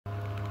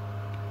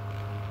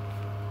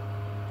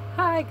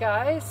Hi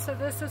guys, so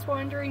this is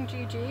Wandering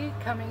Gigi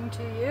coming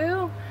to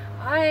you.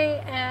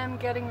 I am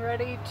getting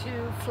ready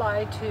to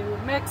fly to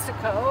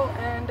Mexico,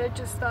 and I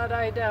just thought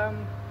I'd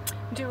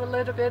do a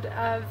little bit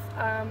of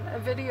a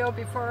video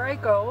before I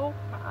go.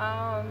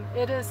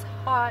 It is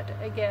hot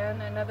again,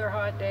 another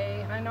hot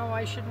day. I know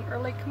I shouldn't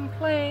really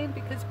complain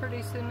because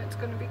pretty soon it's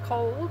going to be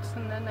cold,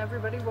 and then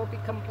everybody will be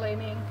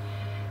complaining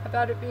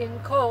about it being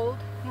cold.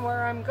 And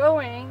where I'm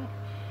going,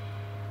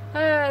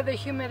 the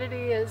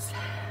humidity is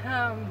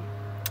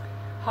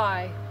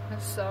high,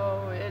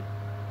 so it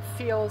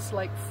feels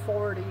like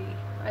 40,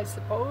 I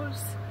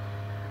suppose,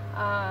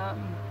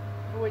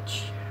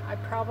 which I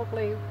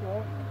probably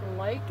won't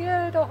like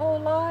it a whole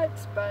lot,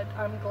 but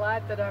I'm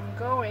glad that I'm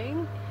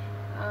going.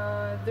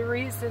 The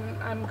reason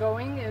I'm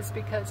going is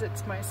because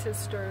it's my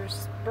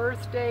sister's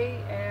birthday,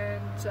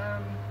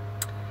 and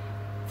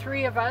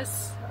 3 of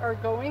us are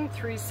going,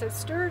 3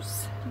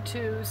 sisters,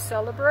 to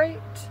celebrate.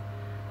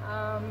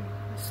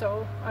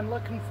 So I'm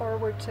looking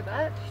forward to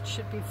that. It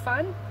should be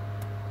fun.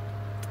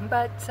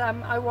 But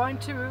I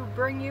want to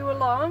bring you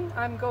along.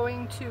 I'm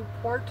going to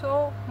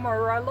Puerto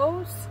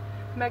Morelos,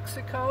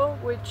 Mexico,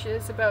 which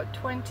is about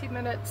 20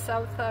 minutes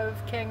south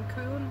of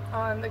Cancun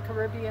on the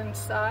Caribbean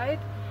side.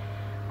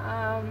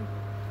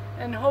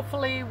 And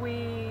hopefully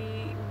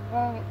we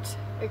won't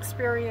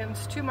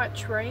experience too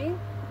much rain,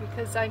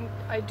 because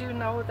I do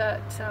know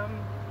that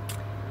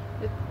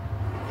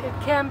it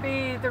can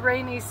be the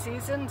rainy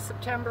season,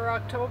 September,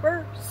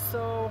 October,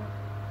 so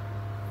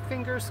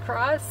fingers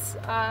crossed.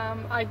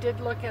 I did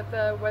look at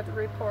the weather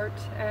report,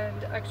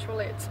 and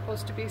actually it's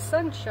supposed to be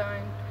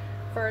sunshine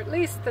for at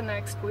least the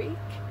next week.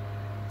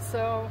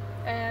 So,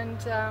 and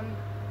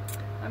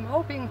I'm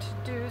hoping to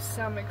do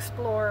some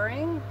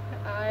exploring.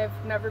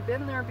 I've never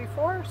been there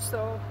before,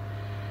 so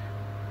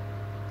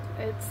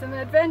it's an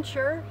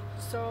adventure.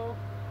 So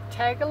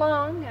tag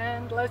along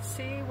and let's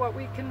see what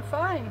we can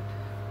find.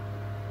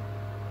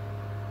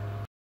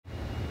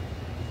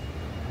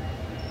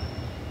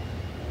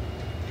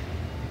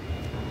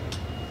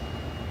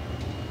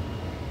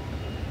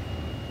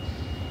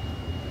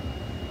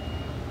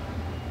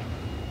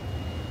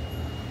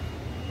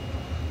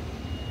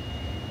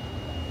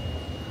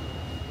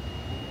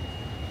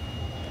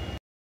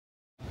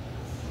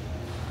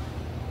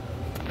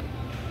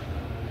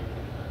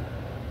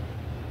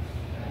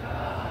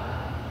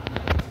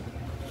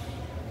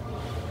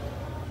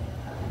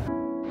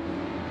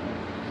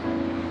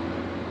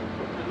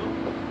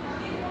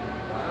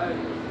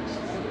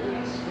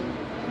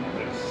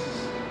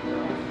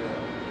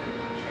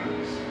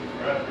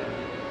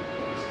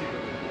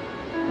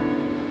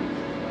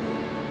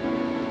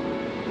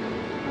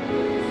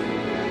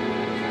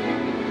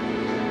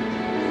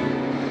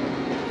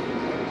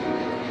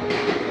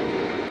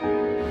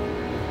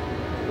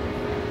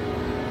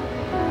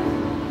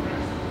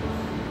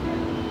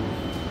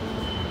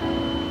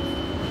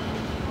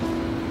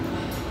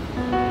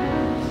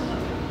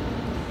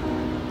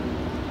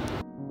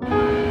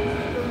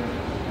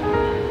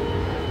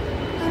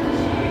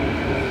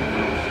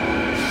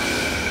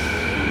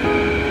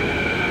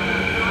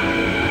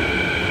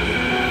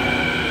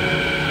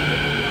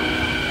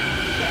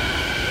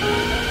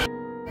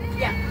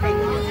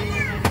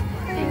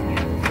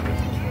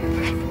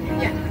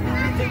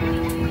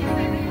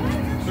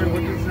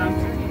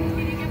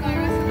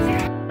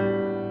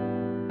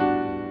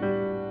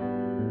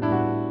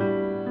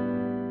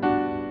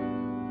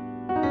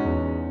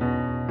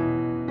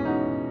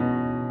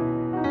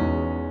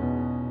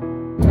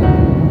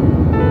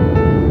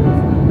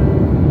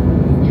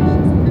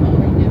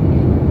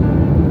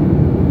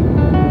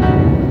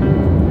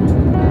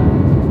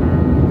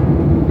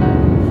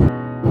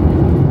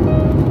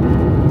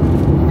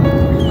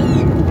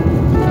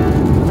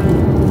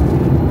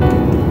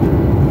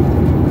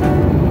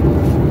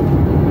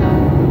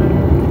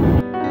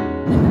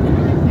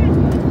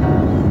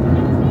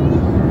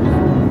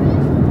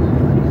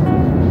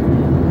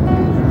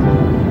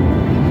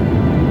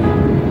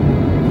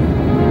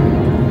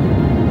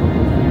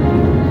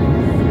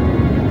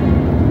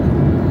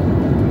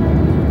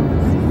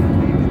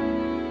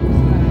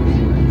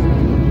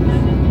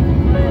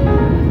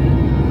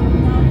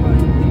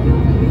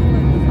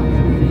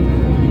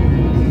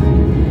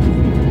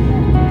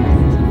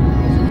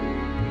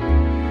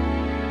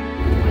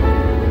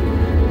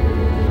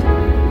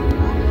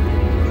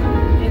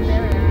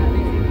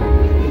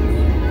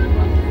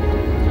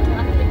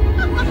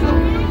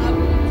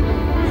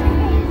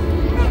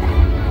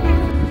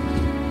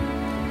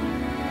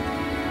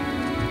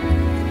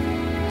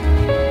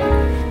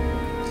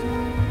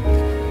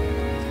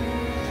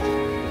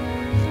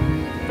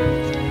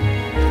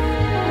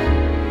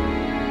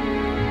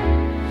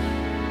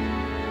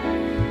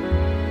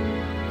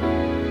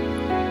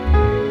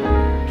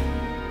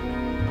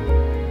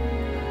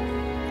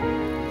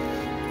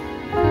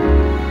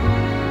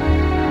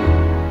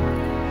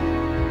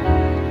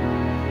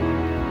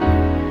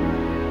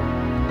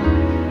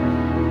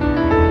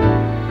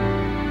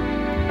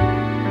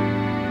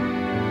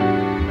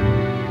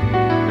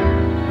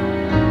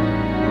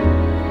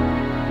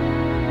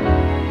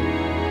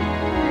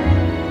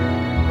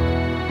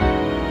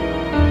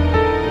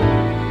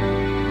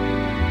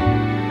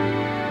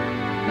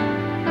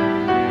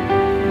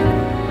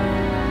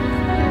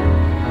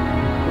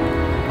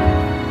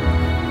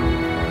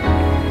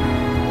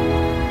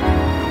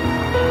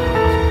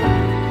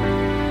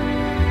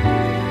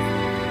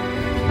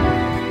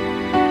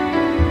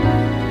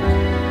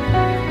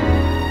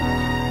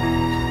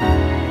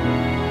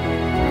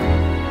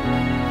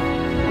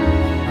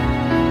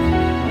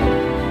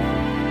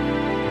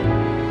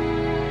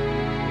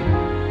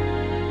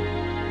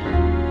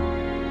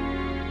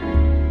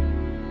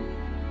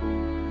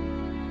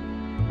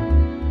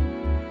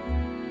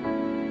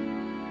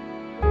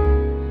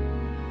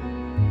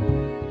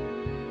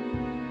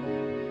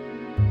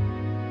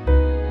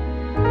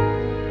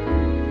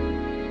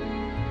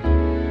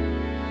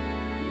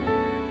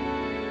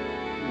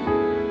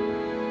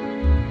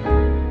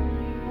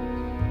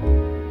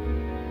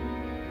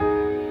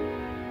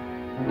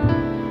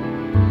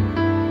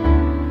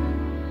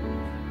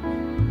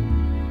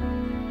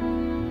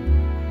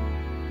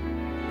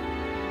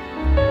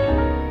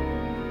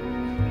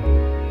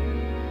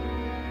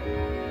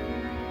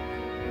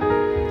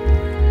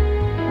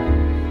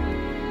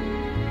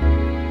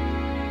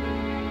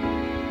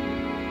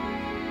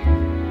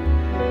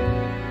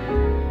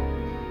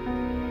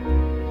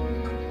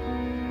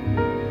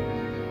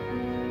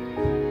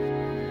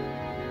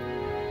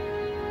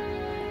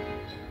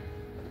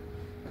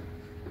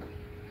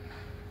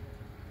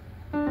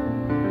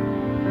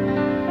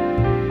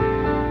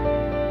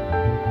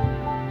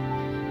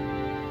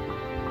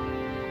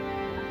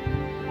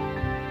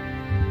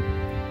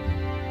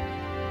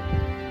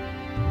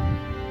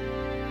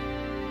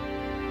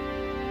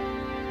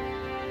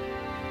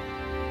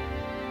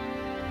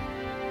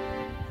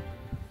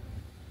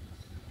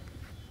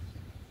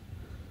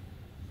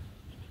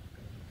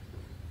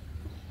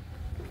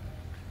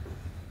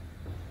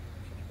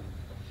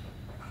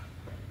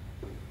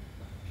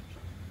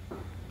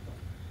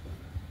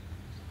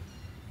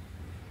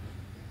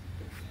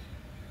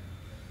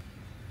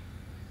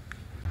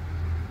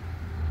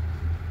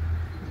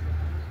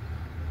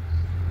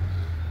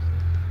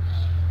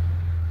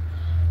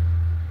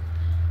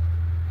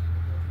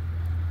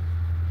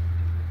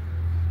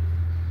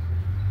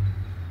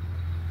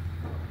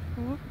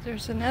 Oh,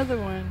 there's another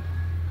one.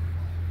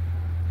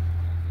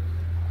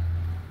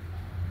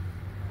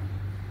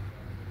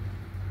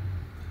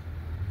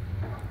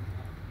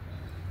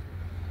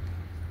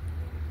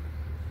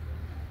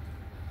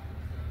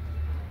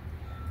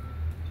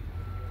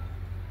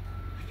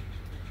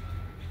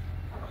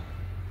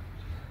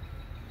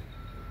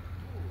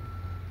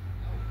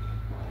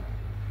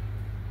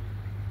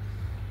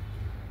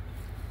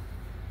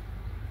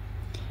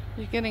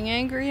 You're getting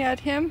angry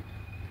at him?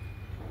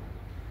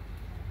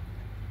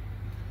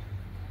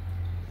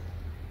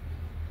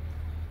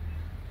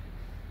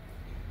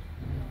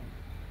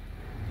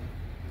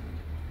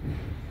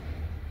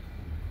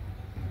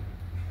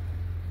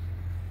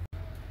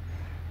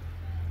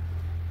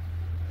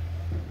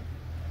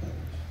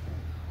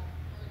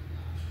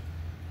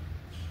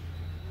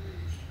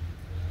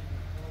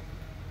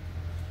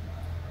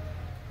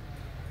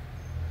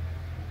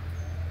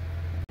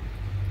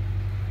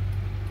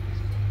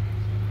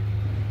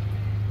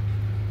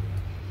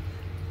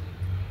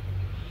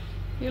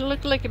 You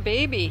look like a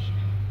baby.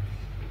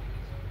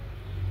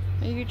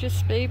 Are you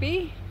just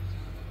baby?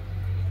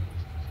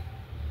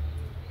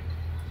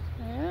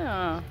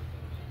 Yeah.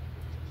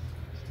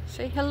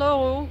 Say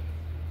hello.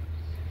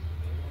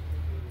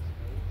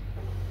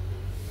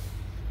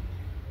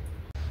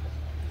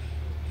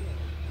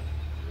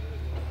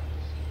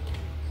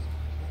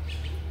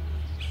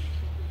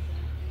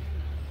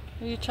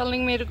 Are you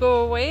telling me to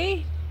go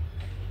away?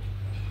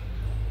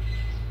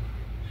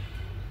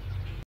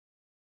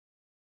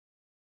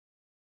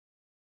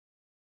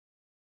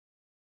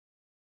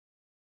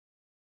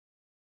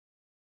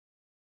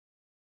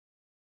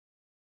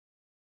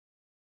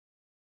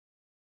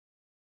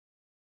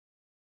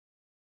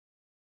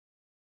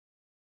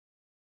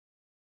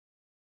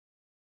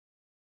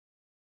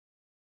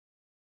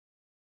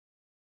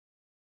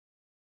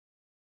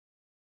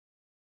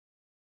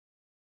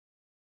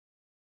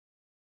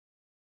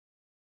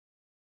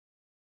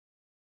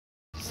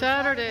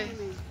 Saturday.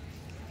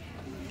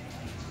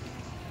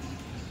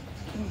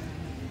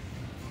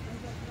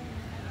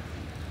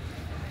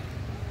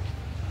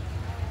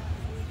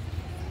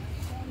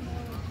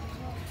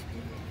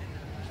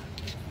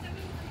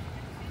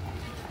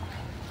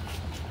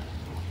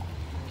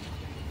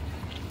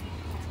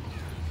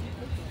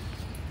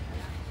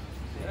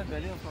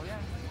 Belly of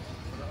Korea.